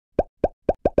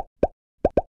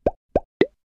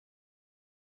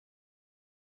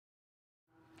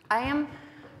I am,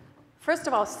 first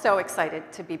of all, so excited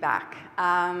to be back.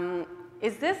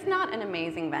 Is this not an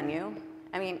amazing venue?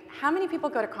 I mean, how many people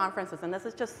go to conferences, and this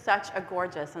is just such a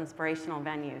gorgeous, inspirational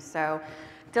venue. So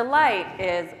Delight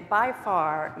is by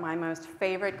far my most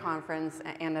favorite conference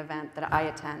and event that I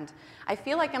attend. I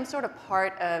feel like I'm sort of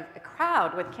part of a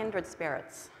crowd with kindred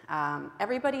spirits.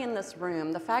 Everybody in this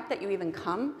room, the fact that you even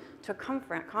come to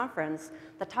a conference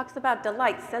that talks about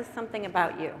Delight says something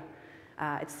about you.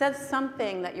 It says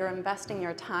something that you're investing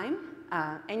your time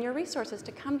and your resources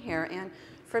to come here. And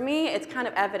for me, it's kind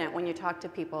of evident when you talk to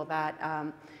people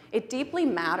that it deeply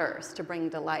matters to bring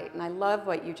delight. And I love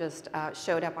what you just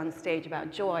showed up on stage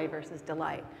about joy versus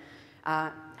delight.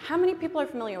 How many people are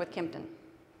familiar with Kimpton?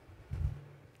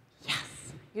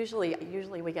 Yes. Usually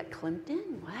we get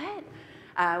Klimpton?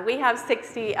 What? We have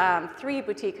 63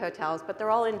 boutique hotels, but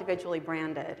they're all individually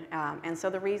branded. And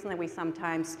so the reason that we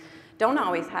sometimes don't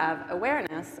always have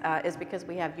awareness is because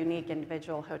we have unique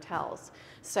individual hotels.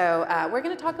 So we're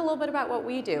going to talk a little bit about what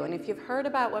we do. And if you've heard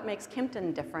about what makes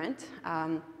Kimpton different,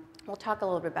 we'll talk a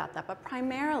little bit about that. But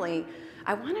primarily,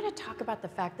 I wanted to talk about the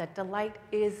fact that Delight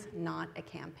is not a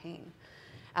campaign.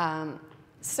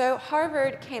 So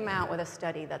Harvard came out with a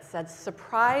study that said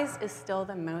surprise is still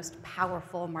the most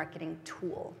powerful marketing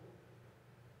tool.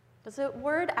 There's a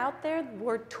word out there, the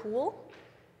word tool.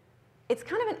 It's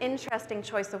kind of an interesting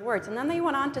choice of words. And then they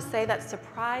went on to say that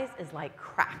surprise is like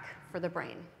crack for the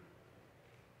brain.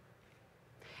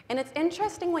 And it's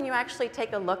interesting when you actually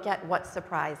take a look at what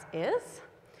surprise is.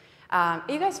 Are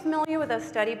you guys familiar with a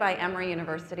study by Emory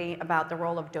University about the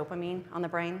role of dopamine on the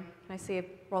brain? Can I see a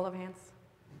roll of hands?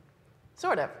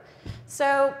 Sort of.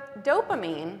 So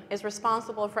dopamine is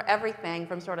responsible for everything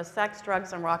from sort of sex,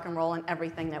 drugs, and rock and roll and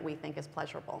everything that we think is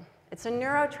pleasurable. It's a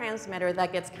neurotransmitter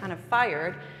that gets kind of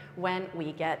fired when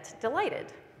we get delighted.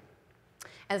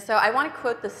 And so I want to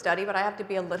quote this study, but I have to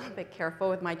be a little bit careful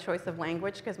with my choice of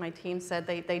language because my team said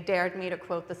they dared me to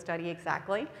quote the study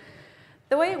exactly.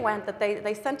 The way it went, that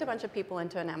they sent a bunch of people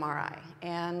into an MRI,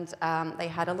 and they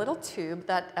had a little tube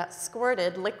that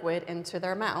squirted liquid into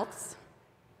their mouths.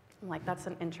 I'm like, that's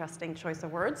an interesting choice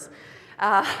of words.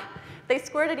 They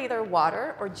squirted either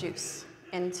water or juice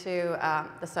into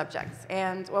the subjects.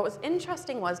 And what was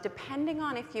interesting was, depending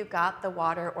on if you got the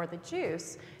water or the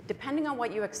juice, depending on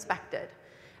what you expected,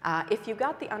 if you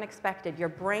got the unexpected, your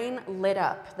brain lit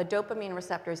up, the dopamine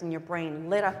receptors in your brain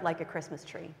lit up like a Christmas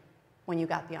tree when you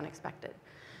got the unexpected.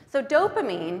 So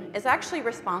dopamine is actually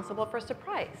responsible for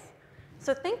surprise.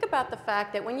 So think about the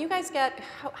fact that when you guys get,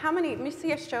 how many, let me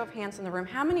see a show of hands in the room,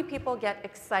 how many people get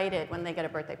excited when they get a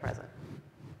birthday present?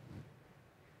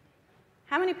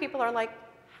 How many people are like,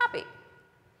 happy?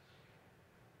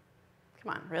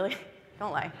 Come on, really?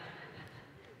 Don't lie.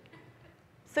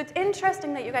 So it's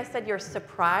interesting that you guys said you're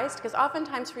surprised, because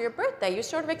oftentimes for your birthday, you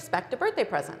sort of expect a birthday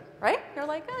present, right? You're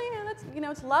like, oh yeah, that's, you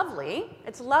know, it's lovely.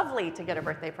 It's lovely to get a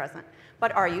birthday present.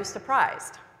 But are you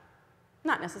surprised?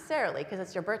 Not necessarily, because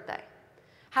it's your birthday.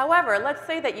 However, let's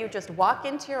say that you just walk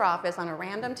into your office on a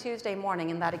random Tuesday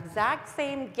morning and that exact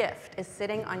same gift is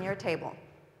sitting on your table.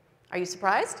 Are you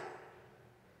surprised?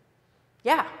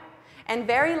 Yeah. And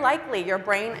very likely, your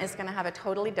brain is going to have a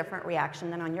totally different reaction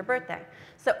than on your birthday.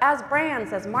 So as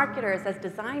brands, as marketers, as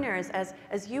designers,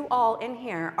 as you all in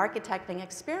here architecting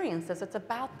experiences, it's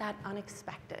about that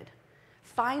unexpected.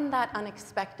 Find that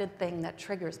unexpected thing that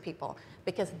triggers people,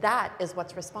 because that is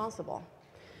what's responsible.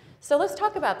 So let's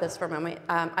talk about this for a moment.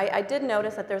 I did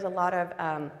notice that there's a lot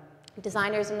of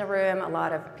designers in the room, a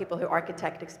lot of people who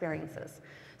architect experiences.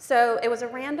 So it was a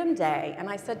random day, and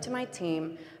I said to my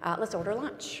team, let's order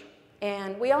lunch.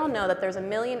 And we all know that there's a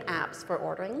million apps for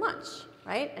ordering lunch,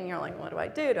 right? And you're like, what do I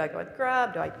do? Do I go with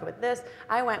Grub? Do I go with this?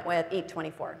 I went with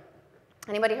Eat24.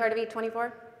 Anybody heard of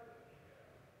Eat24?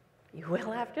 You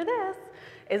will after this.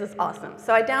 This is awesome.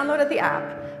 So I downloaded the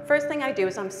app. First thing I do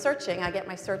is I'm searching. I get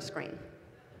my search screen.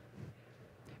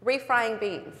 Refrying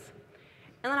beans.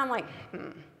 And then I'm like,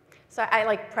 So I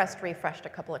like pressed refreshed a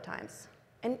couple of times.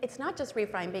 And it's not just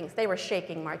refrying beans. They were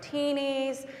shaking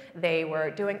martinis. They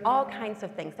were doing all kinds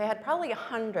of things. They had probably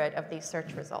 100 of these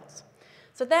search results.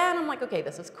 So then I'm like, okay,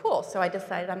 this is cool. So I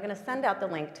decided I'm going to send out the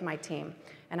link to my team.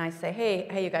 And I say,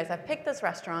 hey, you guys, I've picked this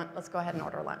restaurant. Let's go ahead and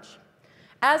order lunch.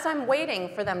 As I'm waiting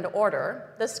for them to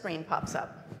order, this screen pops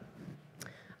up.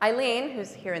 Eileen,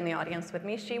 who's here in the audience with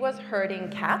me, she was herding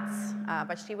cats,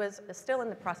 but she was still in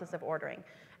the process of ordering.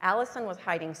 Allison was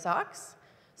hiding socks.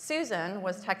 Susan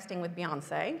was texting with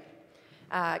Beyonce.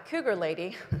 Cougar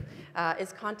Lady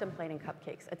is contemplating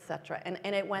cupcakes, etc.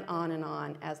 And it went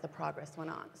on as the progress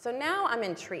went on. So now I'm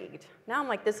intrigued. Now I'm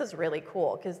like, this is really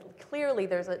cool, because clearly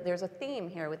there's a theme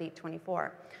here with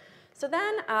Eat24. So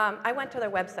then I went to their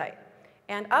website,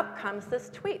 and up comes this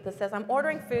tweet that says, I'm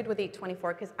ordering food with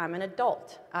Eat24 because I'm an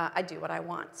adult. I do what I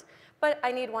want. But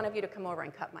I need one of you to come over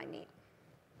and cut my meat.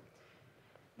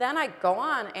 Then I go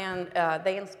on, and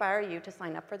they inspire you to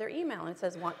sign up for their email. And it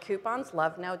says, want coupons,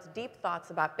 love notes, deep thoughts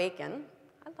about bacon.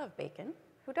 I love bacon.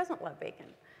 Who doesn't love bacon?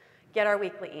 Get our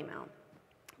weekly email.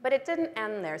 But it didn't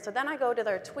end there. So then I go to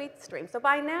their tweet stream. So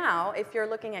by now, if you're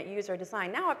looking at user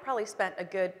design, now I've probably spent a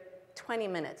good 20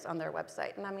 minutes on their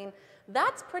website. And I mean,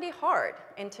 that's pretty hard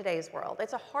in today's world.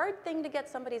 It's a hard thing to get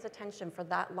somebody's attention for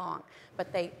that long.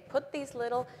 But they put these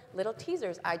little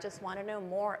teasers. I just want to know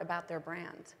more about their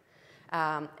brand.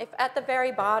 If at the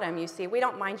very bottom you see, we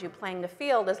don't mind you playing the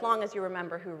field as long as you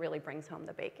remember who really brings home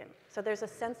the bacon. So there's a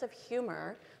sense of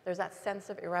humor. There's that sense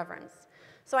of irreverence.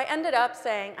 So I ended up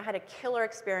saying, I had a killer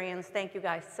experience. Thank you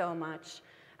guys so much.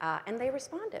 And they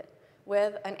responded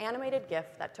with an animated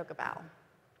GIF that took a bow.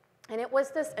 And it was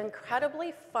this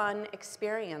incredibly fun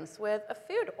experience with a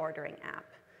food ordering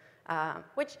app,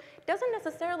 which doesn't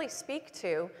necessarily speak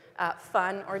to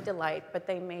fun or delight, but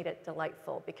they made it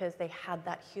delightful because they had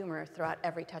that humor throughout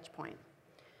every touch point.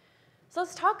 So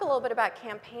let's talk a little bit about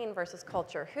campaign versus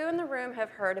culture. Who in the room have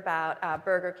heard about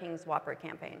Burger King's Whopper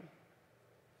campaign?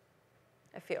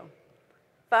 A few.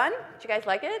 Fun? Did you guys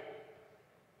like it?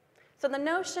 So the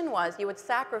notion was you would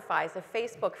sacrifice a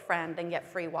Facebook friend and get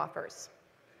free Whoppers.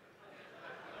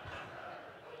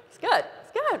 It's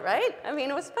good, right? I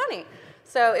mean, it was funny.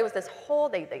 So it was this whole,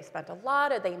 they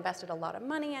invested a lot of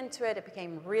money into it. It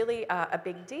became really a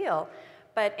big deal.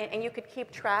 And you could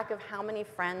keep track of how many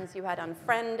friends you had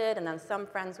unfriended, and then some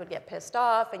friends would get pissed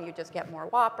off, and you just get more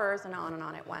Whoppers, and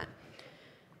on it went.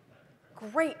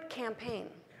 Great campaign.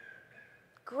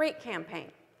 Great campaign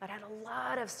that had a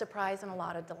lot of surprise and a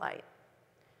lot of delight.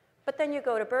 But then you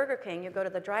go to Burger King, you go to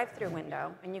the drive-thru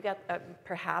window, and you get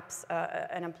perhaps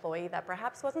an employee that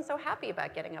perhaps wasn't so happy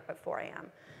about getting up at 4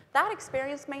 a.m. That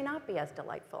experience may not be as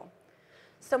delightful.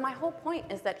 So my whole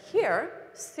point is that here,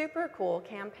 super cool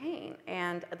campaign.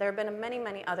 And there have been many,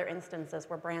 many other instances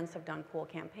where brands have done cool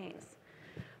campaigns.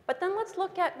 But then let's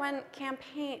look at when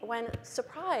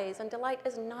surprise and delight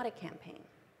is not a campaign.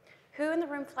 Who in the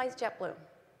room flies JetBlue?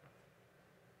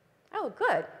 Oh,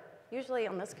 good. Usually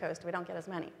on this coast, we don't get as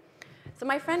many. So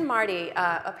my friend Marty,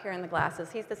 up here in the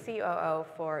glasses, he's the COO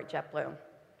for JetBlue.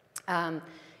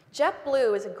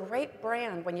 JetBlue is a great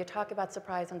brand when you talk about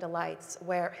surprise and delights,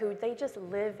 who they just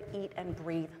live, eat, and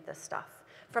breathe this stuff.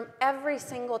 From every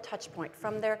single touch point,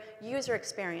 from their user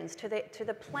experience to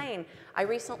the plane. I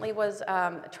recently was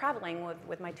traveling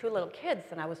with my 2 little kids,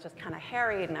 and I was just kind of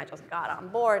harried, and I just got on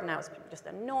board, and I was just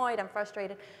annoyed and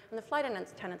frustrated. And the flight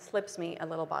attendant slips me a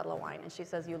little bottle of wine, and she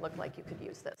says, "You look like you could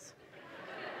use this."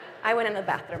 I went in the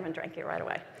bathroom and drank it right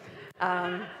away.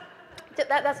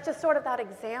 That's just sort of that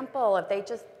example of they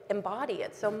just embody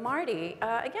it. So Marty,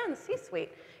 again,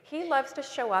 C-suite. He loves to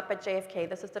show up at JFK.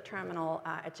 This is the terminal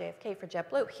at JFK for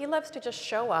JetBlue. He loves to just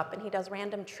show up, and he does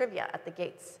random trivia at the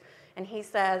gates. And he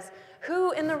says,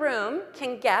 who in the room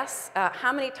can guess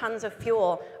how many tons of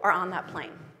fuel are on that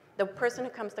plane? The person who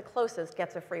comes the closest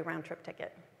gets a free round-trip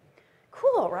ticket.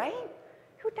 Cool, right?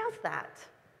 Who does that?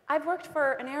 I've worked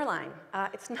for an airline.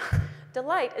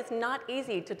 Delight is not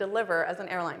easy to deliver as an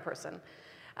airline person.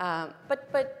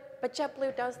 But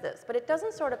JetBlue does this. But it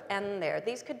doesn't sort of end there.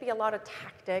 These could be a lot of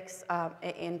tactics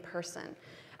in person.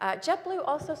 JetBlue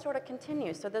also sort of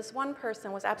continues. So this one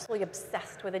person was absolutely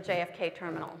obsessed with the JFK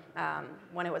terminal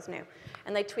when it was new.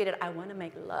 And they tweeted, "I want to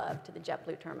make love to the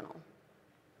JetBlue terminal."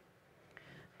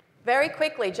 Very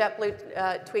quickly,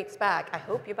 JetBlue tweets back, "I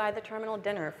hope you buy the terminal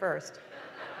dinner first."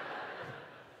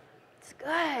 It's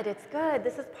good, it's good.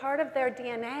 This is part of their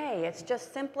DNA. It's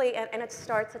just simply, and it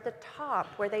starts at the top,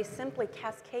 where they simply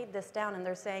cascade this down, and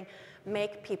they're saying,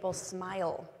 make people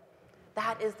smile.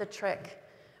 That is the trick.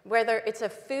 Whether it's a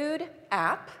food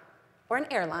app, or an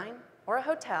airline, or a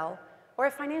hotel, or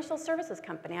a financial services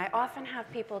company. I often have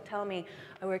people tell me,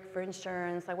 I work for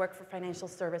insurance, I work for financial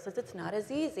services. It's not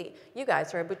as easy. You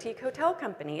guys are a boutique hotel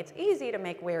company. It's easy to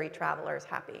make weary travelers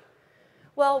happy.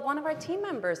 Well, one of our team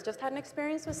members just had an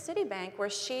experience with Citibank where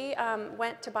she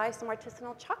went to buy some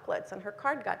artisanal chocolates and her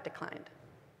card got declined.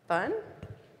 Fun?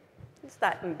 It's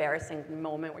that embarrassing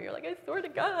moment where you're like, I swear to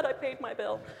God, I paid my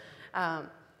bill.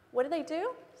 What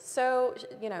do? So,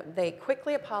 they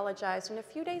quickly apologized, and a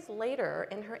few days later,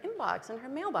 in her inbox, in her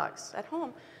mailbox at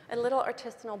home, a little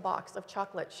artisanal box of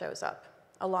chocolate shows up,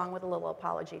 along with a little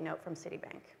apology note from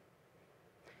Citibank.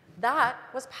 That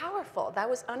was powerful. That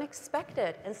was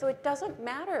unexpected. And so it doesn't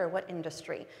matter what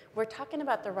industry. We're talking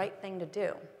about the right thing to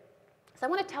do. So I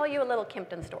want to tell you a little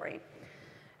Kimpton story.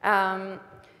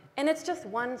 And it's just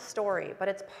one story, but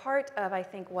it's part of, I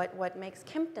think, what makes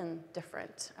Kimpton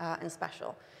different and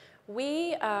special.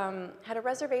 We had a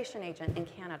reservation agent in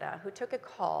Canada who took a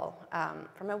call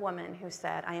from a woman who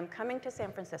said, I am coming to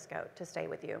San Francisco to stay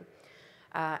with you,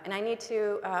 and I need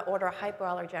to order a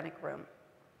hypoallergenic room.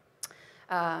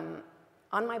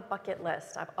 On my bucket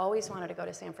list, I've always wanted to go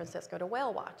to San Francisco to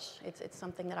whale watch. It's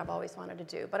something that I've always wanted to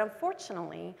do. But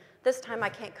unfortunately, this time I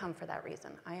can't come for that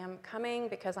reason. I am coming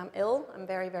because I'm ill. I'm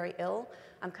very, very ill.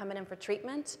 I'm coming in for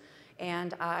treatment,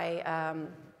 and I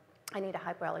need a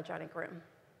hypoallergenic room.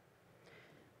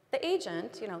 The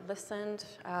agent, listened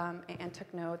and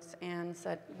took notes and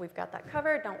said, we've got that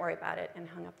covered, don't worry about it, and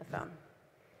hung up the phone.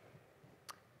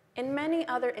 In many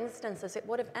other instances, it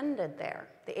would have ended there.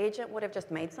 The agent would have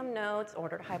just made some notes,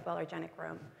 ordered a hypoallergenic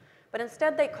room. But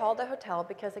instead, they called the hotel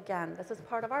because, again, this is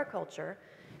part of our culture,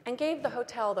 and gave the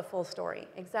hotel the full story,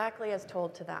 exactly as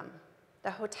told to them.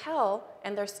 The hotel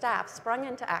and their staff sprung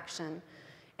into action,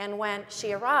 and when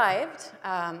she arrived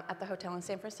at the hotel in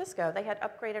San Francisco, they had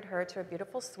upgraded her to a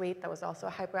beautiful suite that was also a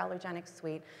hypoallergenic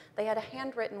suite. They had a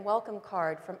handwritten welcome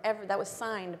card that was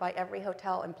signed by every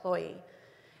hotel employee.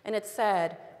 And it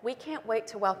said, we can't wait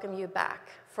to welcome you back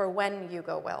for when you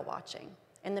go whale watching.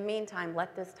 In the meantime,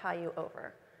 let this tie you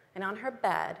over. And on her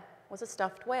bed was a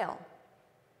stuffed whale.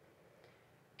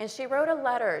 And she wrote a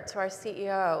letter to our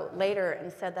CEO later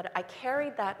and said that I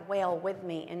carried that whale with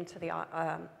me into the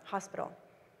hospital.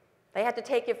 They had to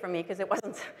take it from me because it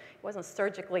wasn't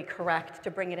surgically correct to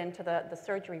bring it into the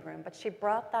surgery room, but she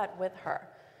brought that with her.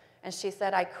 And she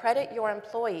said, I credit your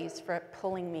employees for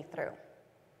pulling me through.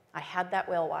 I had that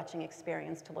whale watching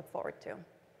experience to look forward to.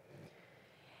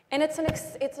 And it's an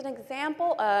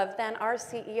example of then our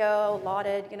CEO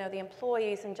lauded the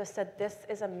employees and just said, this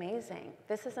is amazing.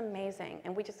 This is amazing.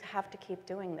 And we just have to keep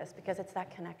doing this because it's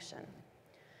that connection.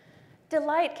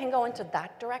 Delight can go into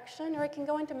that direction, or it can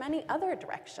go into many other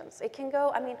directions. It can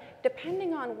go,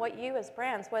 depending on what you as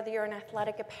brands, whether you're an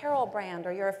athletic apparel brand,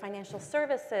 or you're a financial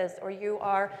services, or you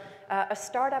are a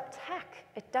startup tech,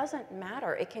 it doesn't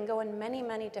matter. It can go in many,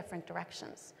 many different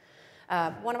directions.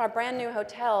 One of our brand new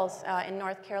hotels in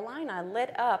North Carolina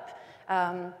lit up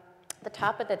the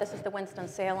top of this is the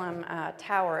Winston-Salem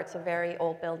Tower. It's a very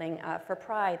old building. For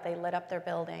Pride, they lit up their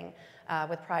building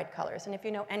with Pride colors. And if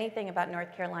you know anything about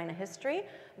North Carolina history,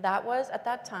 that was, at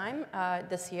that time,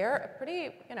 this year, a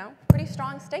pretty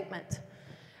strong statement.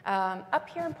 Up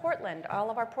here in Portland,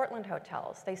 all of our Portland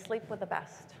hotels, they sleep with the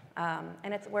best.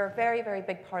 And we're a very, very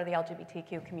big part of the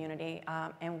LGBTQ community,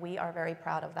 and we are very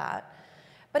proud of that.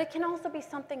 But it can also be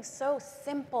something so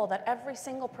simple that every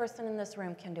single person in this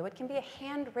room can do. It can be a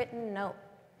handwritten note.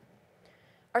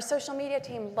 Our social media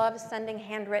team loves sending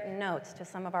handwritten notes to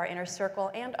some of our inner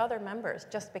circle and other members,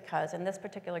 just because, in this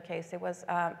particular case, it was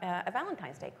a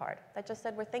Valentine's Day card that just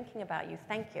said, we're thinking about you,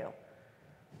 thank you.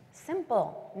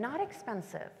 Simple, not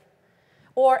expensive.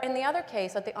 Or in the other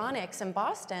case, at the Onyx in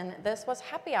Boston, this was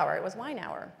happy hour, it was wine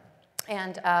hour.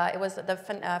 And it was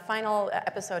the final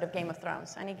episode of Game of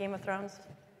Thrones. Any Game of Thrones?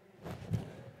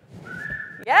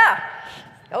 Yeah,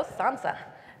 go Sansa.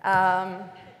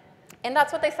 And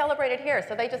that's what they celebrated here.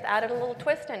 So they just added a little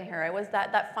twist in here. It was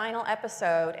that final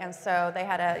episode, and so they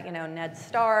had Ned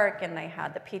Stark, and they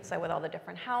had the pizza with all the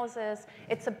different houses.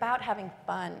 It's about having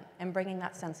fun and bringing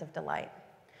that sense of delight.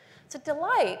 So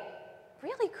delight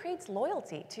really creates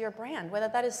loyalty to your brand, whether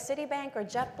that is Citibank or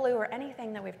JetBlue or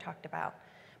anything that we've talked about.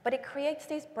 But it creates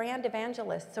these brand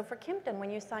evangelists. So for Kimpton,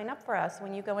 when you sign up for us,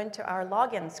 when you go into our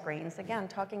login screens, again,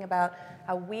 talking about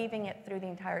how weaving it through the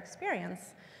entire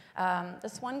experience,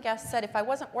 this one guest said, if I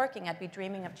wasn't working, I'd be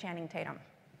dreaming of Channing Tatum.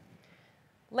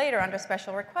 Later, under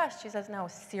special request, she says, no,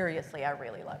 seriously, I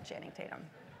really love Channing Tatum.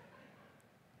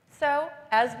 So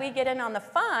as we get in on the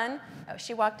fun,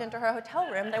 she walked into her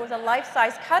hotel room. There was a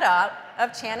life-size cutout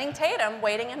of Channing Tatum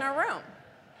waiting in her room.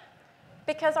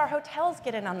 Because our hotels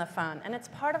get in on the fun, and it's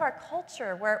part of our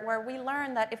culture where we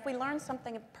learn that if we learn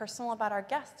something personal about our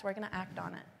guests, we're going to act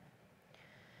on it.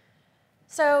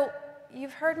 So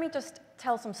you've heard me just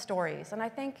tell some stories, and I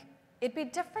think it'd be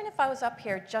different if I was up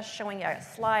here just showing you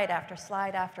slide after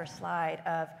slide after slide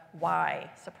of why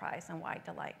surprise and why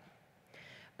delight.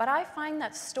 But I find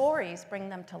that stories bring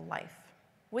them to life.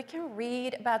 We can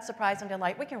read about surprise and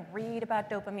delight. We can read about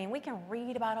dopamine. We can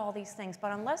read about all these things.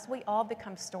 But unless we all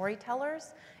become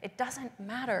storytellers, it doesn't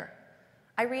matter.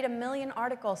 I read a million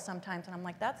articles sometimes, and I'm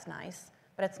like, that's nice.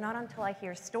 But it's not until I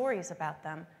hear stories about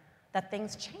them that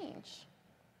things change.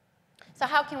 So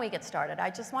how can we get started? I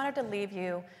just wanted to leave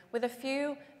you with a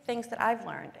few things that I've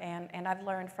learned. And I've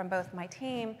learned from both my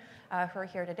team who are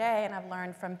here today, and I've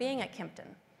learned from being at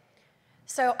Kimpton.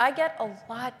 So I get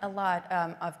a lot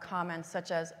of comments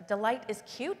such as, delight is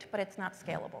cute, but it's not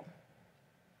scalable.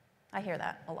 I hear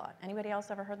that a lot. Anybody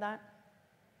else ever heard that?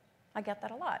 I get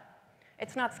that a lot.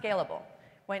 It's not scalable.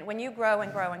 When you grow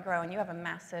and grow and grow and you have a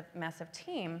massive, massive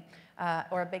team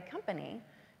or a big company,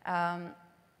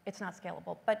 it's not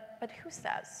scalable. But who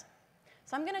says?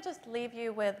 So I'm going to just leave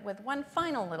you with one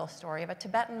final little story of a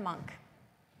Tibetan monk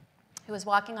who was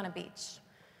walking on a beach.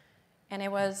 And it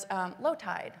was low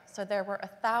tide, so there were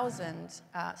 1,000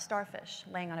 starfish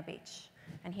laying on a beach.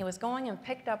 And he was going and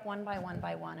picked up one by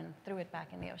one and threw it back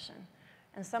in the ocean.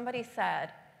 And somebody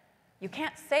said, "You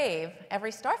can't save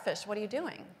every starfish. What are you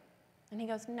doing?" And he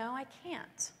goes, "No, I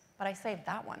can't, but I saved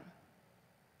that one.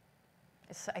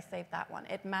 I saved that one.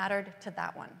 It mattered to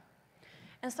that one."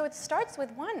 And so it starts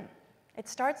with one. It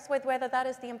starts with whether that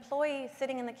is the employee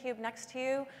sitting in the cube next to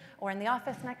you, or in the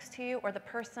office next to you, or the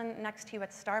person next to you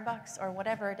at Starbucks, or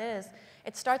whatever it is.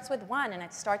 It starts with one, and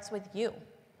it starts with you.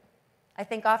 I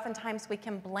think oftentimes we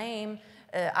can blame,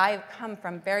 I come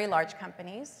from very large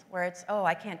companies where it's, oh,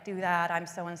 I can't do that, I'm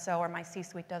so-and-so, or my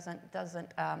C-suite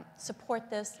doesn't support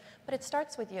this, but it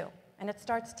starts with you, and it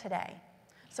starts today.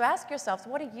 So ask yourselves,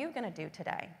 what are you going to do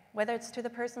today? Whether it's to the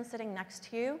person sitting next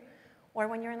to you, or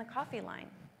when you're in the coffee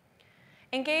line.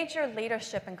 Engage your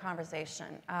leadership in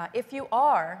conversation. If you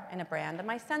are in a brand, and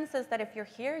my sense is that if you're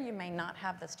here, you may not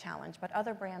have this challenge, but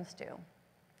other brands do,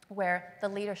 where the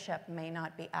leadership may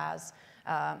not be as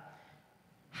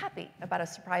happy about a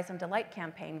surprise and delight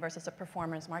campaign versus a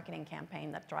performance marketing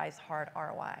campaign that drives hard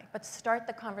ROI. But start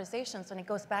the conversations, and it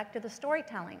goes back to the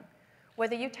storytelling.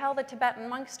 Whether you tell the Tibetan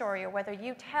monk story, or whether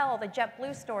you tell the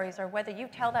JetBlue stories, or whether you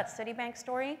tell that Citibank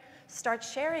story, start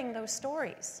sharing those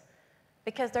stories,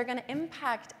 because they're going to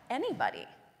impact anybody,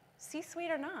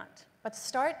 C-suite or not. But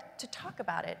start to talk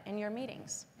about it in your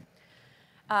meetings.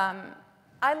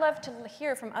 I love to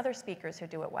hear from other speakers who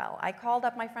do it well. I called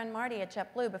up my friend Marty at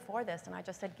JetBlue before this, and I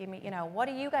just said, what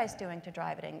are you guys doing to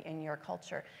drive it in your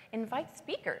culture? Invite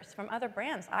speakers from other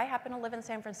brands. I happen to live in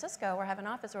San Francisco, or have an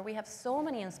office where we have so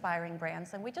many inspiring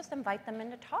brands, and we just invite them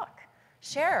in to talk,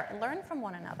 share, learn from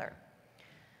one another.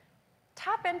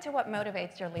 Tap into what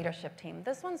motivates your leadership team.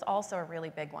 This one's also a really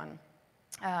big one.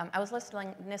 I was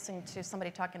listening to somebody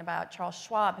talking about Charles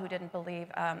Schwab, who didn't believe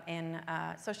in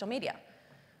social media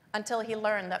until he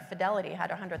learned that Fidelity had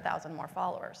 100,000 more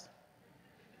followers.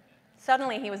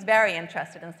 Suddenly, he was very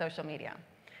interested in social media.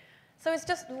 So it's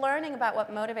just learning about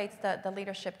what motivates the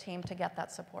leadership team to get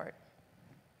that support.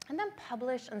 And then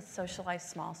publish and socialize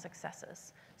small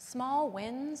successes. Small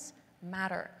wins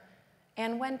matter.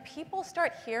 And when people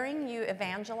start hearing you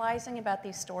evangelizing about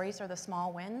these stories or the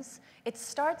small wins, it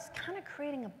starts kind of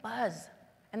creating a buzz.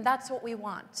 And that's what we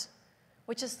want,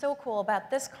 which is so cool about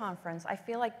this conference. I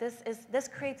feel like this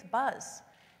creates buzz.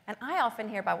 And I often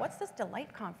hear about, what's this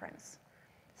Delight conference?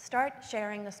 Start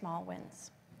sharing the small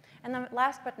wins. And then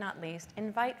last but not least,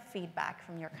 invite feedback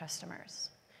from your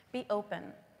customers. Be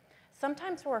open.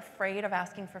 Sometimes we're afraid of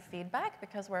asking for feedback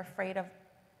because we're afraid of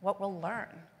what we'll learn.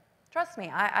 Trust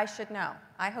me, I should know.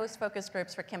 I host focus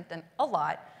groups for Kimpton a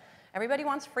lot. Everybody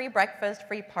wants free breakfast,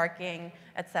 free parking,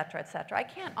 et cetera, et cetera. I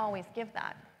can't always give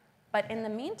that. But in the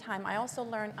meantime, I also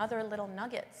learn other little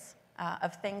nuggets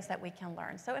of things that we can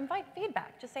learn. So invite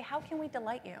feedback. Just say, how can we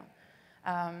delight you?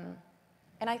 And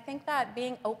I think that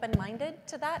being open-minded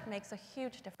to that makes a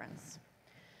huge difference.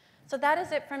 So that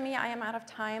is it from me. I am out of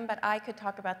time, but I could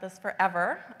talk about this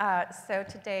forever. So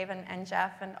to Dave and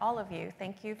Jeff and all of you,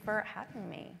 thank you for having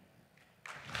me.